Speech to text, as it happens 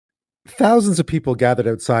Thousands of people gathered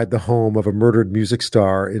outside the home of a murdered music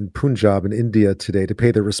star in Punjab in India today to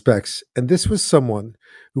pay their respects. And this was someone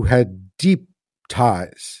who had deep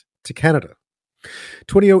ties to Canada.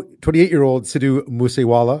 28-year-old Sidhu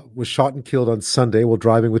Moosewala was shot and killed on Sunday while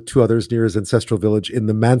driving with two others near his ancestral village in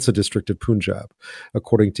the Mann district of Punjab,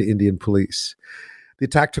 according to Indian police. The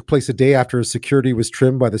attack took place a day after his security was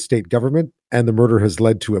trimmed by the state government, and the murder has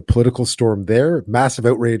led to a political storm there, massive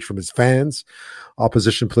outrage from his fans,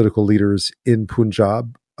 opposition political leaders in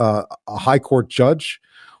Punjab. A high court judge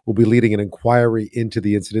will be leading an inquiry into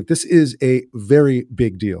the incident. This is a very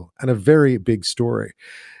big deal and a very big story.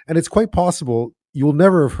 And it's quite possible you'll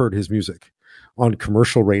never have heard his music on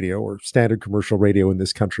commercial radio or standard commercial radio in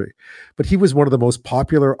this country. But he was one of the most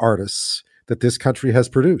popular artists that this country has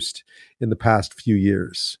produced in the past few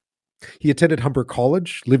years. He attended Humber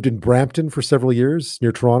College, lived in Brampton for several years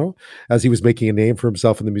near Toronto, as he was making a name for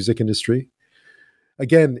himself in the music industry.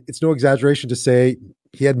 Again, it's no exaggeration to say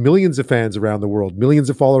he had millions of fans around the world, millions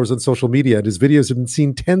of followers on social media, and his videos have been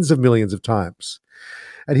seen tens of millions of times.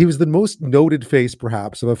 And he was the most noted face,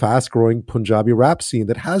 perhaps, of a fast-growing Punjabi rap scene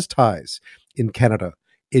that has ties in Canada,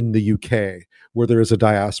 in the UK, where there is a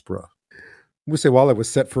diaspora. Moosewala was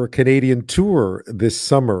set for a Canadian tour this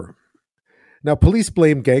summer. Now, police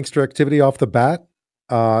blamed gangster activity off the bat,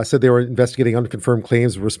 said they were investigating unconfirmed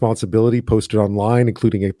claims of responsibility posted online,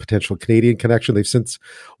 including a potential Canadian connection. They've since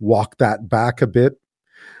walked that back a bit.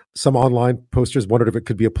 Some online posters wondered if it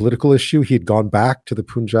could be a political issue. He had gone back to the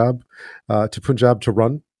Punjab to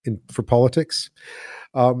run for politics.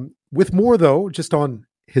 With more, though, just on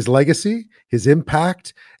his legacy, his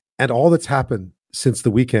impact, and all that's happened since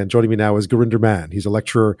the weekend. Joining me now is Gurinder Mann. He's a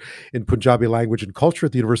lecturer in Punjabi language and culture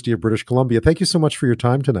at the University of British Columbia. Thank you so much for your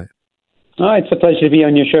time tonight. Oh, it's a pleasure to be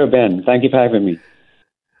on your show, Ben. Thank you for having me.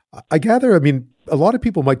 I gather, a lot of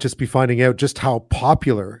people might just be finding out just how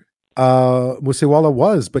popular Moosewala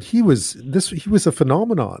was, but he was a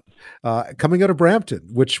phenomenon coming out of Brampton,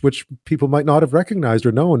 which people might not have recognized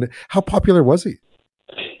or known. How popular was he?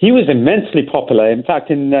 He was immensely popular. In fact,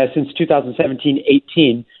 since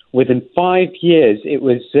 2017-18, within 5 years,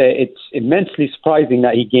 it's immensely surprising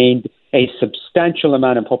that he gained a substantial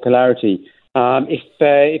amount of popularity.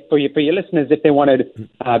 If for your listeners, if they wanted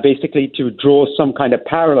basically to draw some kind of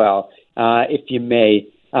parallel, if you may,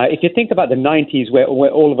 if you think about the 90s, where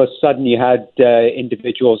all of a sudden you had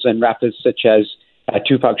individuals and rappers such as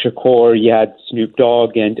Tupac Shakur, you had Snoop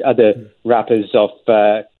Dogg and other rappers of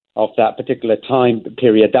that particular time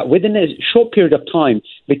period, that within a short period of time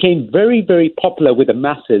became very, very popular with the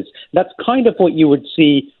masses. That's kind of what you would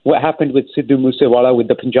see what happened with Sidhu Moosewala with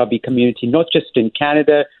the Punjabi community, not just in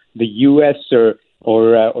Canada, the US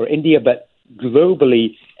or India, but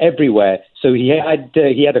globally everywhere. So he had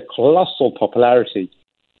a colossal popularity.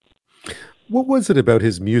 What was it about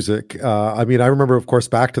his music? I remember, of course,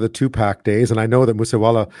 back to the Tupac days, and I know that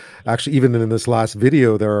Moosewala, actually, even in this last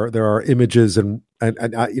video, there are images, and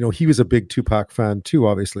he was a big Tupac fan too,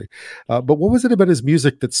 obviously. But what was it about his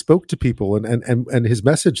music that spoke to people, and his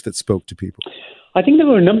message that spoke to people? I think there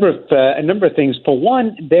were a number of things. For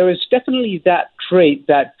one, there is definitely that trait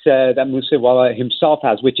that Moosewala himself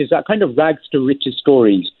has, which is that kind of rags to riches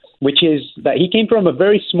stories, which is that he came from a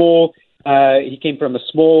small,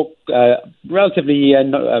 relatively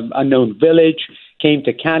unknown village, came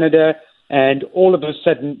to Canada, and all of a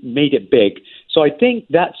sudden made it big. So I think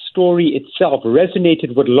that story itself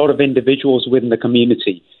resonated with a lot of individuals within the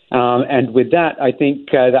community. And with that, I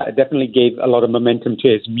think that definitely gave a lot of momentum to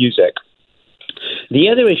his music. The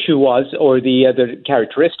other issue was, or the other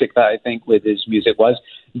characteristic that I think with his music was,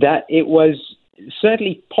 that it was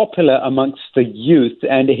certainly popular amongst the youth.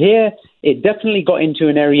 And here it definitely got into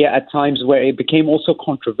an area at times where it became also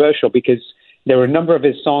controversial, because there were a number of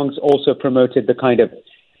his songs also promoted the kind of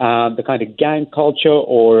gang culture,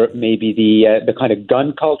 or maybe the kind of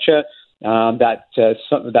gun culture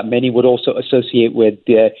that many would also associate with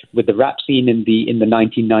the rap scene in the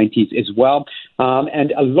 1990s as well.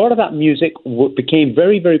 And a lot of that music became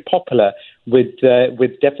very, very popular with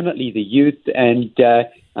definitely the youth and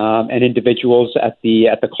individuals at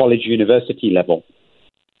the college university level.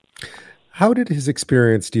 How did his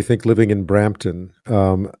experience, do you think, living in Brampton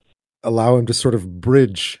allow him to sort of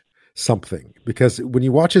bridge something? Because when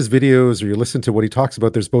you watch his videos or you listen to what he talks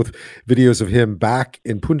about, there's both videos of him back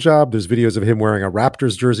in Punjab, there's videos of him wearing a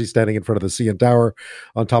Raptors jersey standing in front of the CN Tower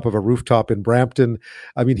on top of a rooftop in Brampton.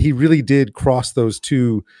 I mean, he really did cross those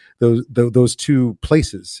two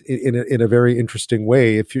places in a very interesting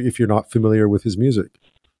way if you're not familiar with his music.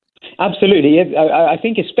 Absolutely. I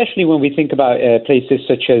think especially when we think about places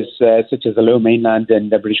such as the Lower Mainland and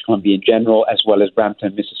British Columbia in general, as well as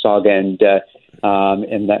Brampton, Mississauga,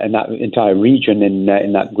 in that entire region in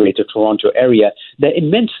that Greater Toronto area. They're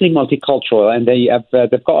immensely multicultural, and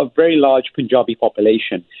they've got a very large Punjabi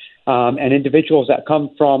population. And individuals that come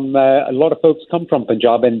from, a lot of folks come from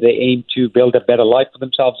Punjab, and they aim to build a better life for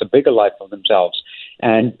themselves, a bigger life for themselves.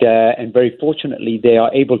 And very fortunately, they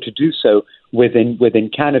are able to do so within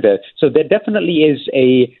Canada. So there definitely is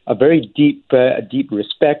a very deep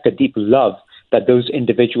respect, a deep love that those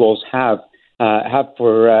individuals have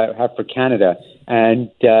for Canada. And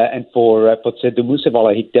for Sidhu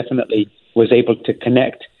Moosewala, he definitely was able to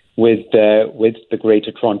connect with the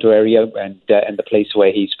Greater Toronto area and the place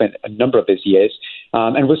where he spent a number of his years,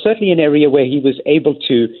 and was certainly an area where he was able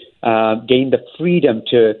to gain the freedom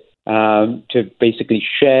to basically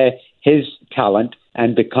share his talent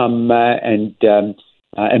and become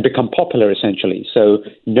popular, essentially. So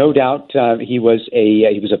no doubt he was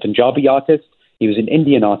a Punjabi artist. He was an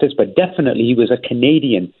Indian artist, but definitely he was a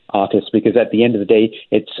Canadian artist, because at the end of the day,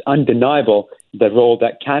 it's undeniable the role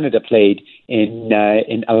that Canada played in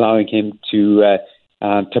allowing him to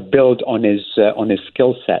build on his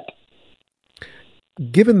skill set.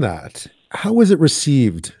 Given that, how was it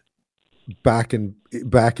received back in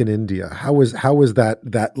India? How was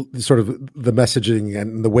that sort of the messaging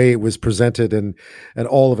and the way it was presented and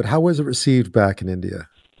all of it? How was it received back in India?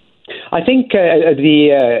 I think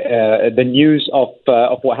the news of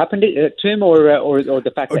what happened to him, or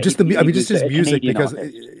the fact that just his music, because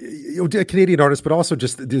a Canadian artist, but also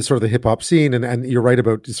just sort of the hip hop scene, and you're right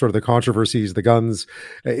about sort of the controversies, the guns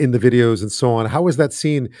in the videos, and so on. How was that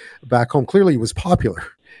seen back home? Clearly, it was popular.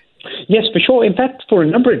 Yes, for sure. In fact, for a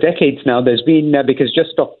number of decades now, there's been because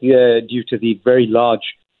just due to the very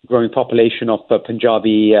large growing population of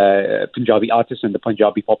Punjabi artists and the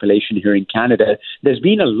Punjabi population here in Canada, there's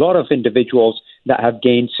been a lot of individuals that have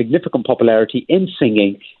gained significant popularity in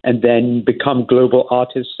singing and then become global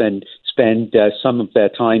artists and spend some of their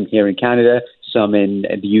time here in Canada, some in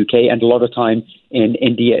the UK, and a lot of time in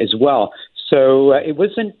India as well. So it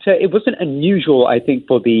wasn't unusual, I think,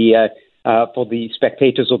 for the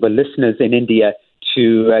spectators or the listeners in India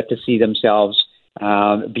to see themselves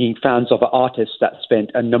being fans of artists that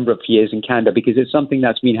spent a number of years in Canada, because it's something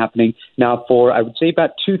that's been happening now for, I would say,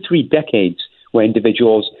 about 2-3 decades, where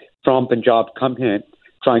individuals from Punjab come here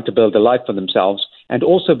trying to build a life for themselves and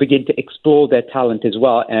also begin to explore their talent as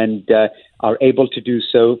well, and are able to do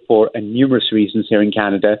so for numerous reasons here in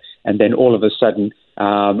Canada, and then all of a sudden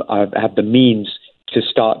have the means to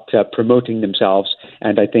start promoting themselves.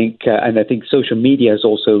 And I think social media has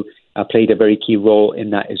also played a very key role in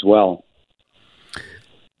that as well.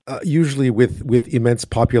 Usually with immense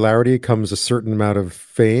popularity comes a certain amount of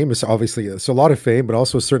fame. It's obviously a lot of fame, but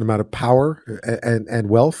also a certain amount of power and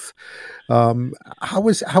wealth. How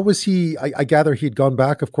was he? I gather he'd gone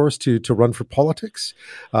back, of course, to run for politics,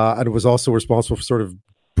 and was also responsible for sort of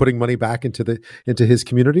putting money back into his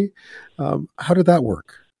community. How did that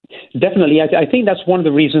work? Definitely, I think that's one of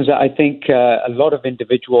the reasons that I think a lot of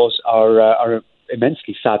individuals are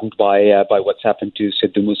immensely saddened by what's happened to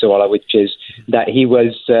Sidhu Moosewala, which is that he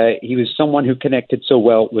was someone who connected so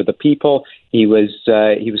well with the people. He was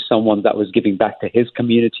someone that was giving back to his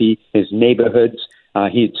community, his neighborhoods.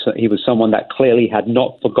 He was someone that clearly had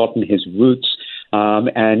not forgotten his roots.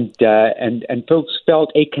 And folks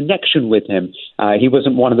felt a connection with him. He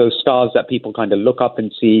wasn't one of those stars that people kind of look up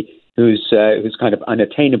and see who's kind of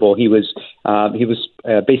unattainable. He was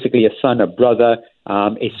basically a son, a brother,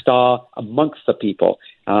 a star amongst the people,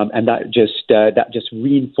 and that just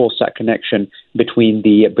reinforced that connection between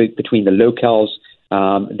the locales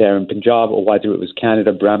there in Punjab, or whether it was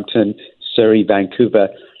Canada, Brampton, Surrey, Vancouver,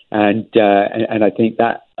 and I think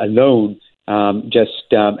that alone has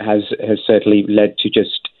certainly led to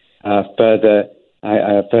just further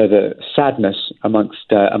sadness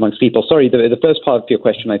amongst people. Sorry, the first part of your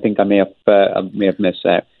question, I think I may have missed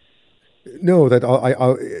there. No,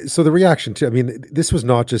 so the reaction to, I mean, this was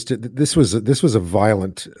not just, this was a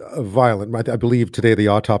violent, I believe today the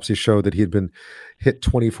autopsy showed that he had been hit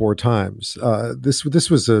 24 times. This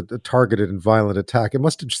was a targeted and violent attack. It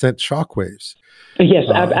must have sent shockwaves. Yes,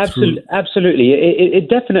 absolutely. It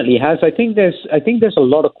definitely has. I think there's a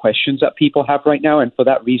lot of questions that people have right now, and for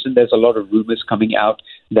that reason, there's a lot of rumors coming out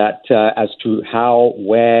that as to how,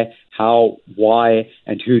 where, how, why,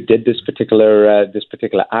 and who did this particular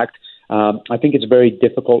act. I think it's very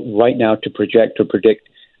difficult right now to project or predict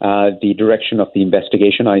the direction of the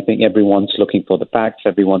investigation. I think everyone's looking for the facts.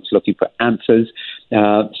 Everyone's looking for answers.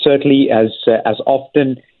 Certainly, as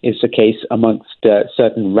often is the case amongst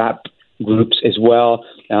certain rap groups as well.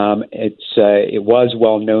 It was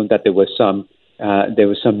well known that there were some there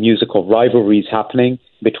were some musical rivalries happening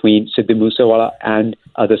between Sidhu Moosewala and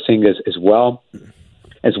other singers as well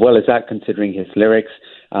as that, considering his lyrics.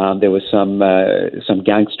 There were some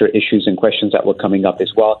gangster issues and questions that were coming up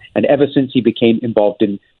as well. And ever since he became involved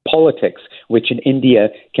in politics, which in India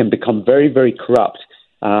can become very, very corrupt,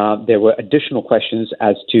 there were additional questions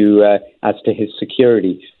as to his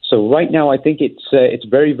security. So right now, I think it's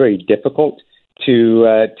very, very difficult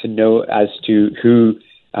to know as to who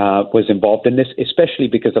was involved in this, especially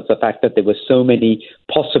because of the fact that there were so many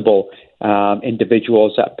possible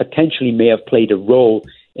individuals that potentially may have played a role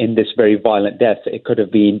in this very violent death. It could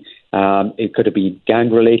have been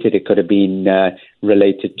gang related. It could have been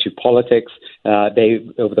related to politics.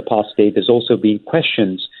 Over the past day, there's also been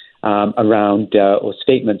questions around or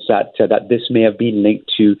statements that this may have been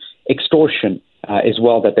linked to extortion as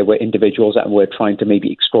well. That there were individuals that were trying to maybe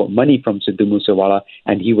extort money from Sidhu Moosewala,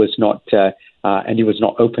 and he was not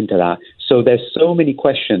open to that. So there's so many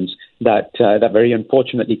questions that very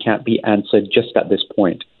unfortunately can't be answered just at this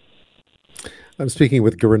point. I'm speaking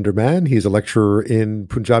with Gurinder Mann. He's a lecturer in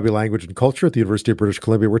Punjabi language and culture at the University of British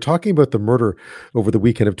Columbia. We're talking about the murder over the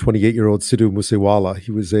weekend of 28-year-old Sidhu Moosewala.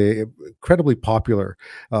 He was a incredibly popular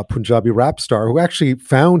Punjabi rap star who actually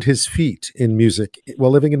found his feet in music while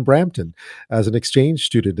living in Brampton as an exchange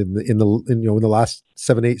student in the last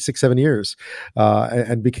 7 years,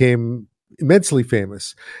 and became immensely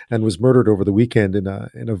famous, and was murdered over the weekend in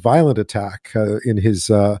a violent attack in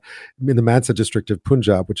the Mansa district of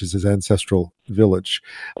Punjab, which is his ancestral village,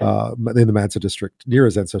 in the Mansa district near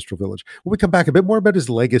his ancestral village. When we come back, a bit more about his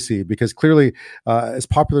legacy, because clearly, as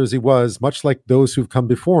popular as he was, much like those who've come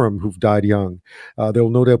before him who've died young, there will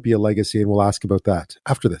no doubt be a legacy, and we'll ask about that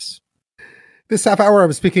after this. This half hour,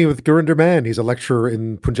 I'm speaking with Gurinder Mann. He's a lecturer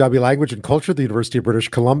in Punjabi language and culture at the University of British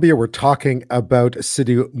Columbia. We're talking about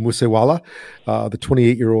Sidhu Moosewala, the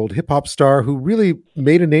 28-year-old hip-hop star who really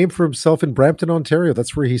made a name for himself in Brampton, Ontario.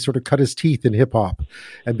 That's where he sort of cut his teeth in hip-hop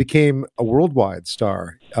and became a worldwide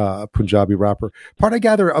star, Punjabi rapper. Part, I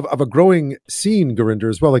gather, of a growing scene, Gurinder,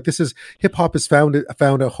 as well. Like, this is, hip-hop has found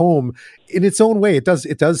a home in its own way. It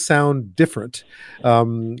does sound different,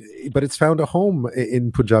 but it's found a home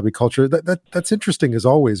in Punjabi culture. That's interesting, as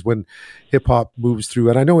always, when hip hop moves through,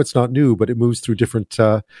 and I know it's not new, but it moves through different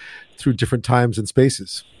times and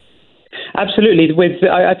spaces. Absolutely.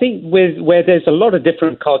 I think where there's a lot of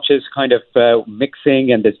different cultures kind of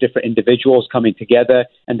mixing, and there's different individuals coming together,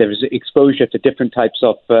 and there's exposure to different types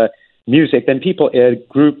of music, then people,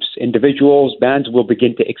 groups, individuals, bands will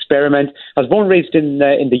begin to experiment. I was born and raised in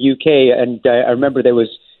the UK, and I remember there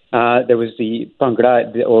was the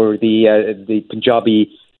Bhangra, or the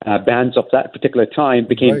Punjabi bands of that particular time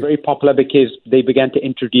became very popular because they began to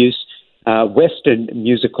introduce Western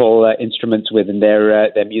musical instruments within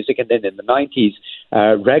their music. And then in the 90s,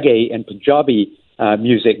 reggae and Punjabi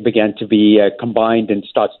music began to be combined and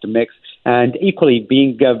starts to mix. And equally,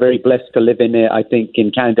 being very blessed to live in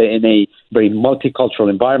Canada, in a very multicultural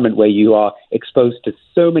environment where you are exposed to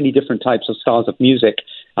so many different types of styles of music.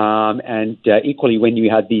 And equally, when you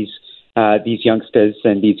had these youngsters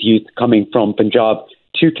and these youth coming from Punjab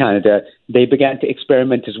to Canada, they began to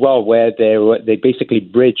experiment as well, where they basically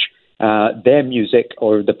bridge their music,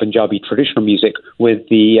 or the Punjabi traditional music, with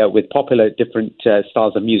popular different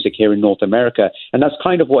styles of music here in North America, and that's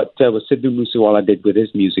kind of what Sidhu Moosewala did with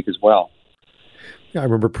his music as well. Yeah, I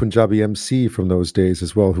remember Punjabi MC from those days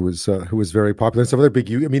as well, who was very popular. And some other big,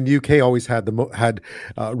 the UK always had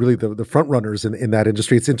really the front runners in that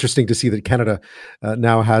industry. It's interesting to see that Canada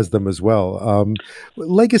now has them as well.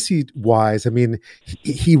 Legacy wise,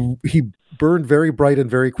 he burned very bright and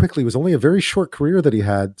very quickly. It was only a very short career that he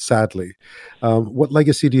had, sadly. What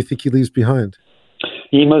legacy do you think he leaves behind?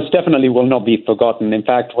 He most definitely will not be forgotten. In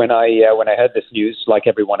fact, when I heard this news, like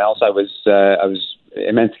everyone else, I was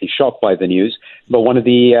immensely shocked by the news. But one of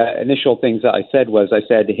the initial things that I said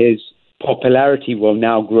his popularity will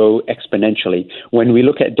now grow exponentially. When we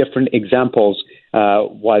look at different examples,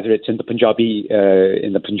 whether it's in the Punjabi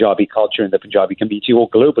culture, in the Punjabi community, or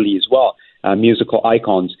globally as well, musical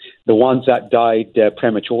icons, the ones that died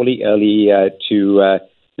prematurely, early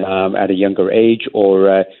at a younger age,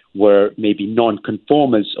 or were maybe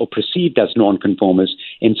non-conformers or perceived as non-conformers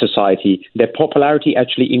in society, their popularity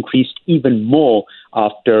actually increased even more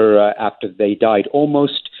after they died,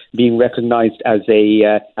 almost being recognized as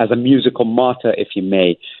a musical martyr, if you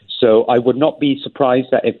may. So I would not be surprised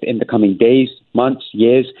that if in the coming days, months,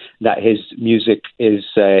 years, that his music is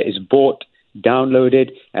bought,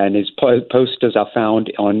 downloaded, and his posters are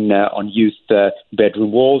found on youth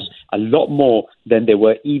bedroom walls, a lot more than they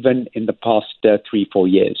were even in the past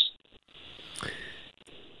 3-4 years.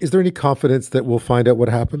 Is there any confidence that we'll find out what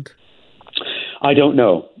happened? I don't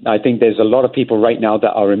know. I think there's a lot of people right now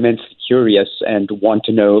that are immensely curious and want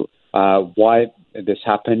to know why this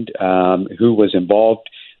happened, who was involved,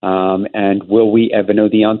 and will we ever know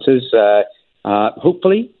the answers?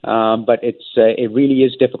 Hopefully, but it really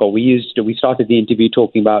is difficult. We started the interview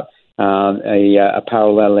talking about a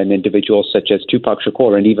parallel in individuals such as Tupac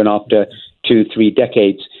Shakur, and even after 2-3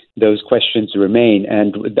 decades, those questions remain.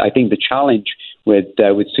 And I think the challenge with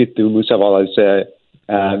Sidhu Moosewala's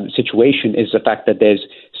situation is the fact that there's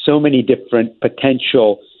so many different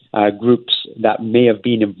potential groups that may have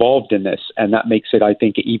been involved in this, and that makes it, I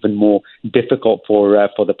think, even more difficult for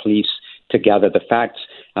the police to gather the facts.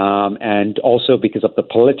 And also because of the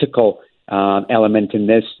political element in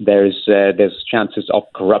this, there's chances of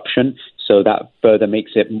corruption, so that further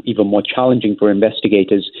makes it even more challenging for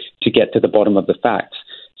investigators to get to the bottom of the facts.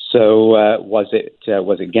 So was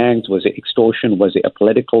it gangs? Was it extortion? Was it a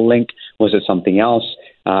political link? Was it something else?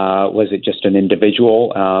 Was it just an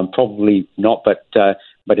individual? Probably not,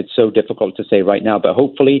 but it's so difficult to say right now. But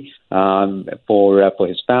hopefully for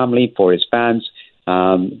his family, for his fans,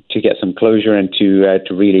 to get some closure and to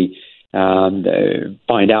really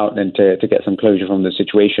find out and to get some closure from the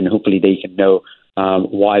situation. Hopefully they can know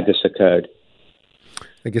why this occurred.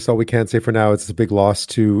 I guess all we can say for now is it's a big loss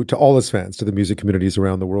to all his fans, to the music communities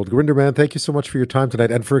around the world. Gurinder, man, thank you so much for your time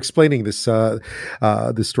tonight and for explaining this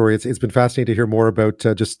this story. It's been fascinating to hear more about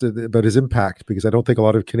about his impact, because I don't think a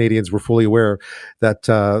lot of Canadians were fully aware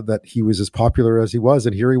that he was as popular as he was,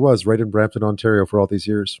 and here he was right in Brampton, Ontario for all these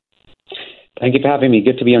years. Thank you for having me.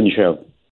 Good to be on your show.